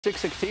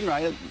6:16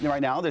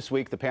 right now. This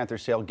week, the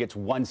Panthers sale gets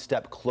one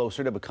step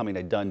closer to becoming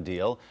a done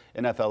deal.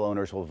 NFL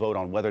owners will vote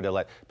on whether to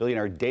let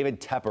billionaire David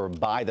Tepper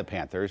buy the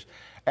Panthers.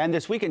 And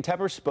this weekend,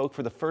 Teppers spoke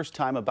for the first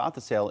time about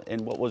the sale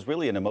in what was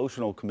really an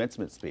emotional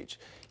commencement speech.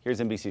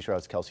 Here's NBC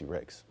Shroud's Kelsey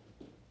Riggs.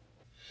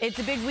 It's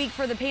a big week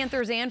for the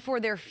Panthers and for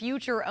their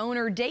future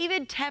owner.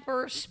 David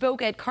Tepper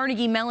spoke at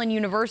Carnegie Mellon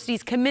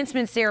University's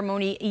commencement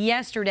ceremony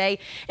yesterday.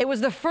 It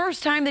was the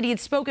first time that he had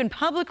spoken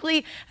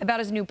publicly about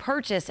his new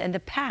purchase and the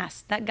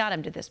past that got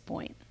him to this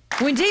point.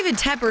 When David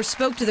Tepper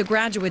spoke to the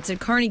graduates at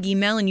Carnegie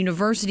Mellon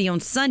University on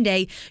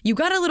Sunday, you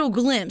got a little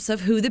glimpse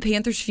of who the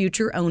Panthers'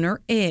 future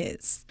owner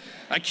is.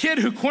 A kid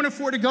who couldn't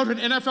afford to go to an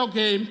NFL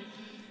game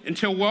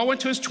until well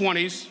into his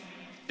 20s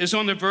is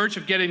on the verge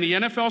of getting the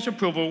NFL's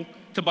approval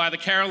to buy the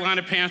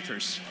Carolina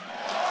Panthers.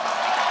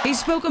 He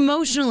spoke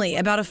emotionally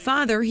about a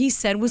father he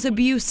said was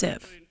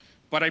abusive.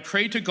 But I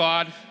prayed to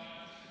God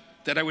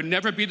that I would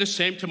never be the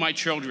same to my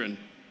children.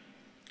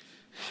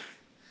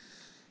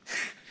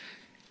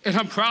 And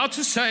I'm proud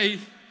to say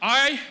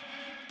I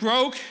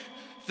broke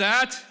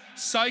that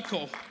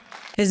cycle.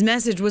 His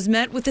message was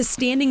met with a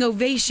standing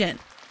ovation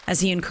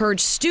as he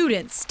encouraged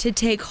students to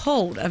take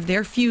hold of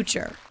their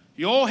future.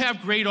 You all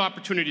have great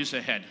opportunities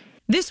ahead.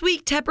 This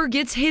week, Tepper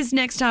gets his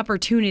next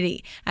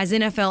opportunity as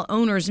NFL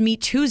owners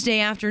meet Tuesday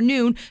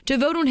afternoon to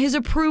vote on his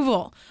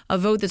approval, a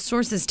vote that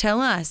sources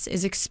tell us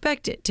is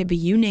expected to be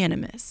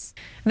unanimous.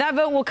 That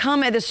vote will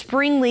come at the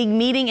Spring League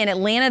meeting in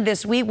Atlanta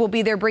this week. We'll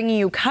be there bringing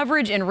you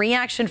coverage and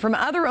reaction from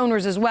other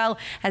owners as well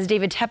as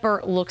David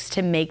Tepper looks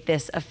to make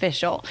this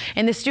official.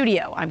 In the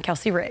studio, I'm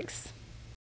Kelsey Riggs.